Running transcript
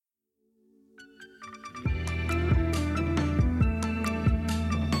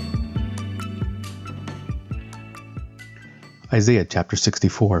Isaiah chapter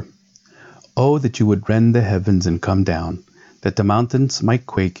 64. Oh, that you would rend the heavens and come down, that the mountains might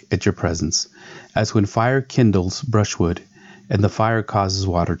quake at your presence, as when fire kindles brushwood, and the fire causes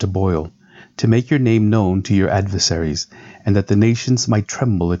water to boil, to make your name known to your adversaries, and that the nations might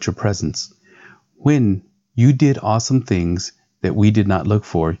tremble at your presence. When you did awesome things that we did not look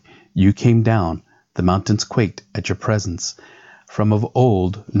for, you came down, the mountains quaked at your presence. From of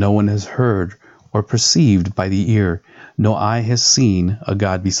old no one has heard or perceived by the ear, no eye has seen a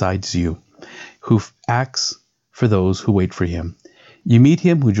God besides you, who acts for those who wait for him. You meet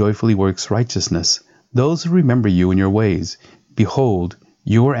him who joyfully works righteousness, those who remember you in your ways. Behold,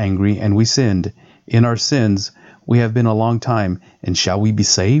 you were angry, and we sinned. In our sins we have been a long time, and shall we be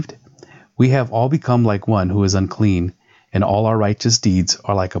saved? We have all become like one who is unclean, and all our righteous deeds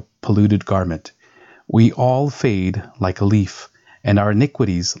are like a polluted garment. We all fade like a leaf, and our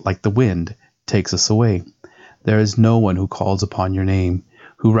iniquities, like the wind, takes us away. There is no one who calls upon your name,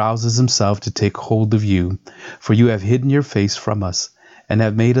 who rouses himself to take hold of you. For you have hidden your face from us, and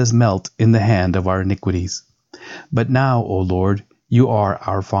have made us melt in the hand of our iniquities. But now, O Lord, you are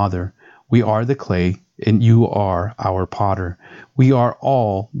our Father. We are the clay, and you are our potter. We are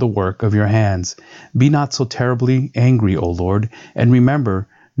all the work of your hands. Be not so terribly angry, O Lord, and remember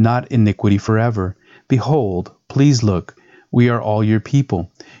not iniquity forever. Behold, please look, we are all your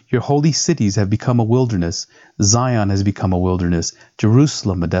people. Your holy cities have become a wilderness. Zion has become a wilderness,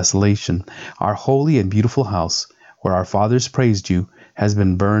 Jerusalem a desolation. Our holy and beautiful house, where our fathers praised you, has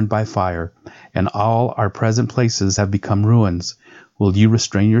been burned by fire, and all our present places have become ruins. Will you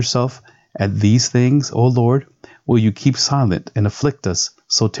restrain yourself at these things, O Lord? Will you keep silent and afflict us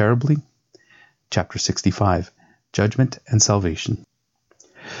so terribly? Chapter 65. Judgment and Salvation.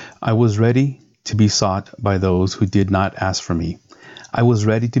 I was ready to be sought by those who did not ask for me. I was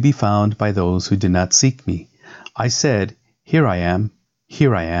ready to be found by those who did not seek me. I said, here I am,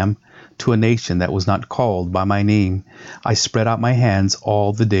 to a nation that was not called by my name. I spread out my hands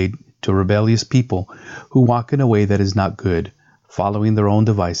all the day to rebellious people who walk in a way that is not good, following their own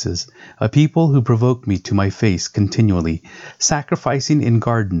devices, a people who provoke me to my face continually, sacrificing in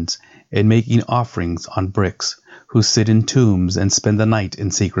gardens and making offerings on bricks, who sit in tombs and spend the night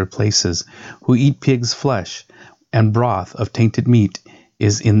in secret places, who eat pig's flesh, and broth of tainted meat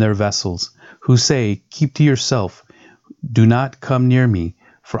is in their vessels, who say, keep to yourself, do not come near me,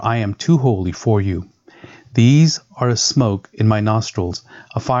 for I am too holy for you. These are a smoke in my nostrils,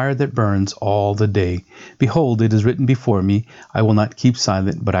 a fire that burns all the day. Behold, it is written before me, I will not keep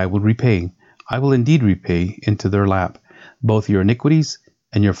silent, but I will repay. I will indeed repay into their lap both your iniquities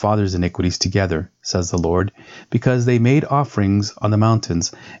and your father's iniquities together, says the Lord, because they made offerings on the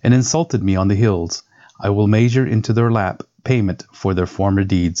mountains and insulted me on the hills. I will measure into their lap payment for their former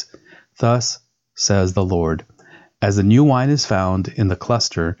deeds. Thus says the Lord, as the new wine is found in the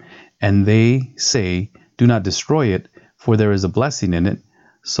cluster, and they say, do not destroy it, for there is a blessing in it,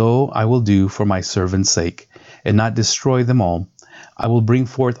 so I will do for my servant's sake, and not destroy them all. I will bring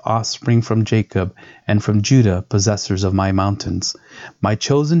forth offspring from Jacob, and from Judah possessors of my mountains. My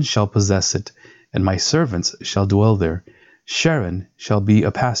chosen shall possess it, and my servants shall dwell there. Sharon shall be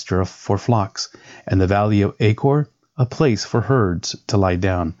a pasture for flocks, and the valley of Achor a place for herds to lie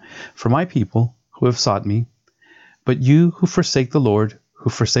down, for my people who have sought me. But you who forsake the Lord,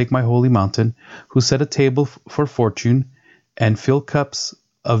 who forsake my holy mountain, who set a table for fortune, and fill cups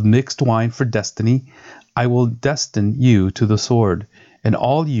of mixed wine for destiny, I will destine you to the sword, and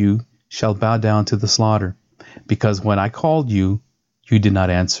all you shall bow down to the slaughter. Because when I called you, you did not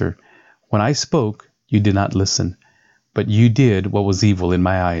answer. When I spoke, you did not listen. But you did what was evil in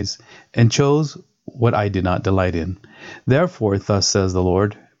my eyes, and chose what I did not delight in. Therefore, thus says the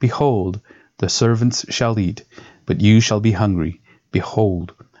Lord, behold, the servants shall eat, but you shall be hungry.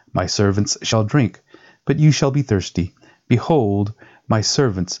 Behold, my servants shall drink, but you shall be thirsty. Behold, my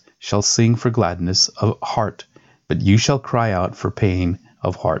servants shall sing for gladness of heart, but you shall cry out for pain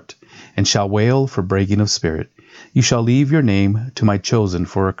of heart, and shall wail for breaking of spirit. You shall leave your name to my chosen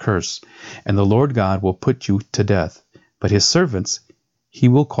for a curse, and the Lord God will put you to death. But his servants he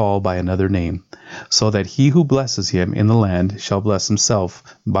will call by another name, so that he who blesses him in the land shall bless himself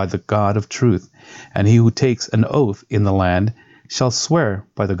by the God of truth, and he who takes an oath in the land shall swear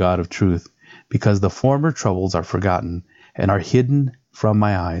by the God of truth, because the former troubles are forgotten, and are hidden from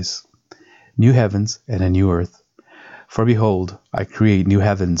my eyes. New heavens and a new earth. For behold, I create new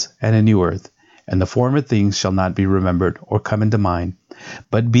heavens and a new earth, and the former things shall not be remembered or come into mind.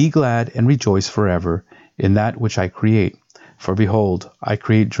 But be glad and rejoice forever in that which I create. For behold, I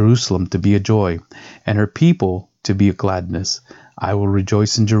create Jerusalem to be a joy, and her people to be a gladness. I will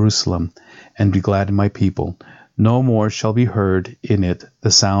rejoice in Jerusalem, and be glad in my people. No more shall be heard in it the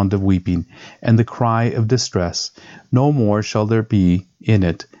sound of weeping, and the cry of distress. No more shall there be in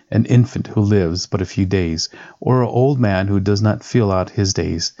it an infant who lives but a few days, or an old man who does not fill out his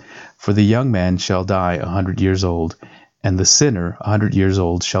days. For the young man shall die 100 years old, and the sinner 100 years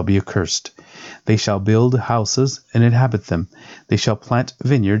old shall be accursed. They shall build houses and inhabit them. They shall plant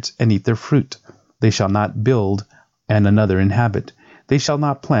vineyards and eat their fruit. They shall not build and another inhabit. They shall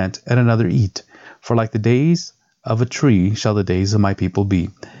not plant and another eat. For like the days of a tree shall the days of my people be,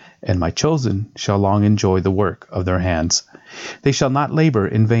 and my chosen shall long enjoy the work of their hands. They shall not labor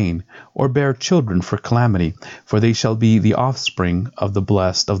in vain, or bear children for calamity, for they shall be the offspring of the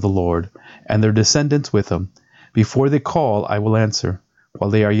blessed of the Lord, and their descendants with them. Before they call, I will answer.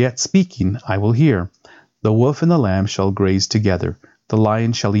 While they are yet speaking, I will hear. The wolf and the lamb shall graze together. The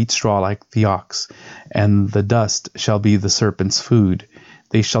lion shall eat straw like the ox, and the dust shall be the serpent's food.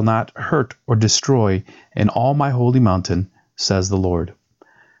 They shall not hurt or destroy in all my holy mountain, says the Lord.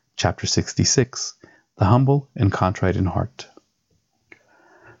 Chapter 66. The humble and contrite in heart.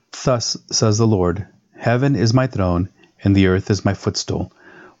 Thus says the Lord, Heaven is my throne, and the earth is my footstool.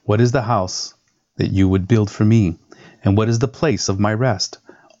 What is the house that you would build for me? And what is the place of my rest?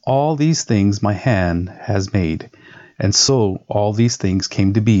 All these things my hand has made. And so all these things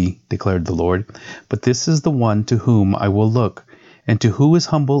came to be, declared the Lord. But this is the one to whom I will look, and to who is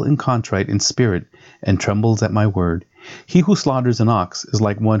humble and contrite in spirit, and trembles at my word. He who slaughters an ox is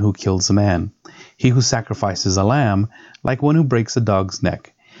like one who kills a man. He who sacrifices a lamb, like one who breaks a dog's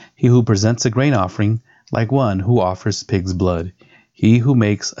neck. He who presents a grain offering, like one who offers pig's blood. He who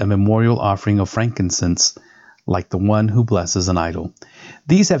makes a memorial offering of frankincense, like the one who blesses an idol.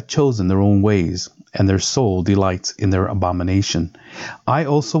 These have chosen their own ways, and their soul delights in their abomination. I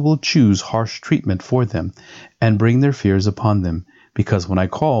also will choose harsh treatment for them, and bring their fears upon them, because when I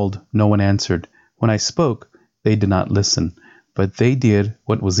called, no one answered. When I spoke, they did not listen, but they did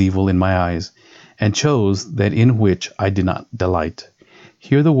what was evil in my eyes, and chose that in which I did not delight.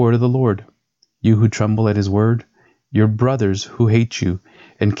 Hear the word of the Lord, you who tremble at his word. Your brothers who hate you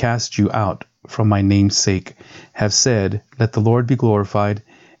and cast you out from my name's sake have said, Let the Lord be glorified,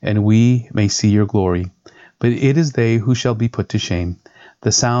 and we may see your glory. But it is they who shall be put to shame.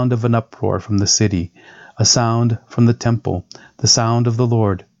 The sound of an uproar from the city, a sound from the temple, the sound of the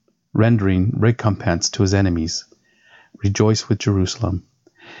Lord, rendering recompense to his enemies. Rejoice with Jerusalem.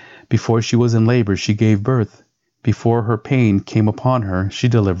 Before she was in labor, she gave birth. Before her pain came upon her, she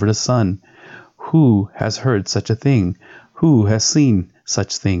delivered a son. Who has heard such a thing? Who has seen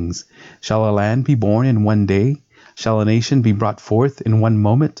such things? Shall a land be born in one day? Shall a nation be brought forth in one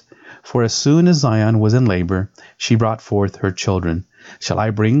moment? For as soon as Zion was in labor, she brought forth her children. Shall I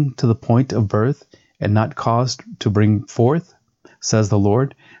bring to the point of birth, and not cause to bring forth? Says the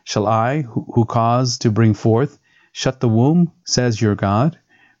Lord. Shall I, who cause to bring forth, shut the womb? Says your God.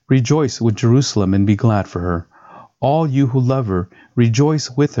 Rejoice with Jerusalem, and be glad for her. All you who love her,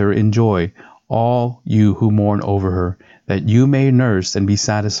 rejoice with her in joy. All you who mourn over her, that you may nurse and be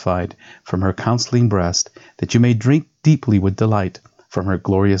satisfied from her counseling breast, that you may drink deeply with delight from her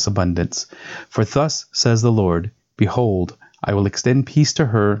glorious abundance. For thus says the Lord, Behold, I will extend peace to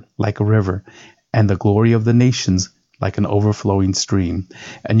her like a river, and the glory of the nations like an overflowing stream.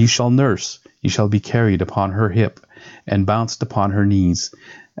 And you shall nurse, you shall be carried upon her hip, and bounced upon her knees,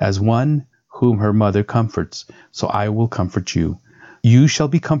 as one whom her mother comforts, so I will comfort you. You shall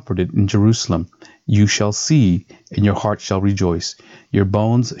be comforted in Jerusalem. You shall see, and your heart shall rejoice. Your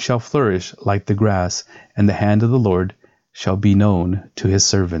bones shall flourish like the grass, and the hand of the Lord shall be known to his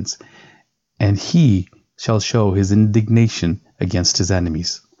servants, and he shall show his indignation against his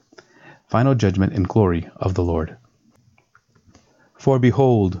enemies. Final judgment and glory of the Lord. For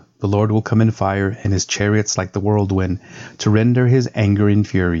behold, the Lord will come in fire, and his chariots like the whirlwind, to render his anger in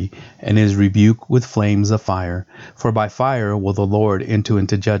fury, and his rebuke with flames of fire. For by fire will the Lord enter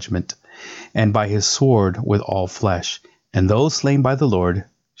into judgment, and by his sword with all flesh. And those slain by the Lord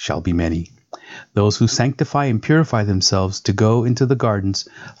shall be many. Those who sanctify and purify themselves to go into the gardens,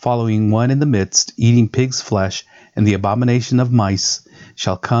 following one in the midst, eating pig's flesh, and the abomination of mice,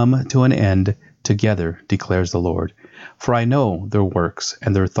 shall come to an end together, declares the Lord. For I know their works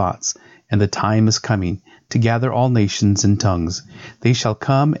and their thoughts, and the time is coming to gather all nations and tongues. They shall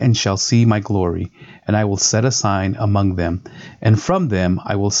come and shall see my glory, and I will set a sign among them, and from them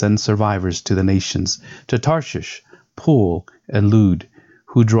I will send survivors to the nations, to Tarshish, Pul, and Lud,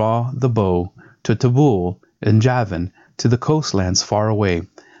 who draw the bow, to Tabul and Javan, to the coastlands far away,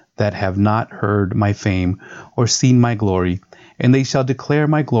 that have not heard my fame or seen my glory, And they shall declare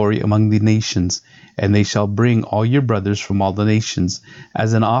my glory among the nations, and they shall bring all your brothers from all the nations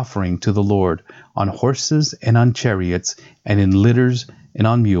as an offering to the Lord, on horses and on chariots, and in litters, and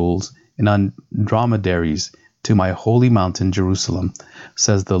on mules, and on dromedaries, to my holy mountain Jerusalem,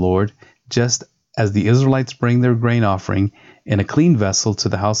 says the Lord, just as the Israelites bring their grain offering in a clean vessel to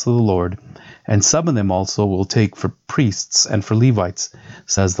the house of the Lord. And some of them also will take for priests and for Levites,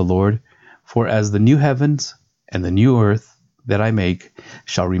 says the Lord. For as the new heavens and the new earth that I make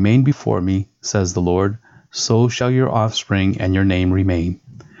shall remain before me, says the Lord, so shall your offspring and your name remain.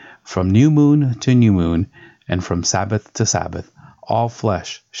 From new moon to new moon, and from Sabbath to Sabbath, all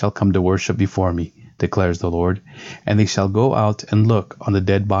flesh shall come to worship before me, declares the Lord. And they shall go out and look on the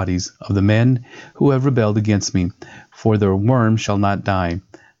dead bodies of the men who have rebelled against me, for their worm shall not die,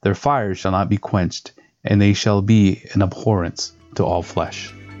 their fire shall not be quenched, and they shall be an abhorrence to all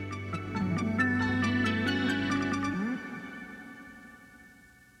flesh.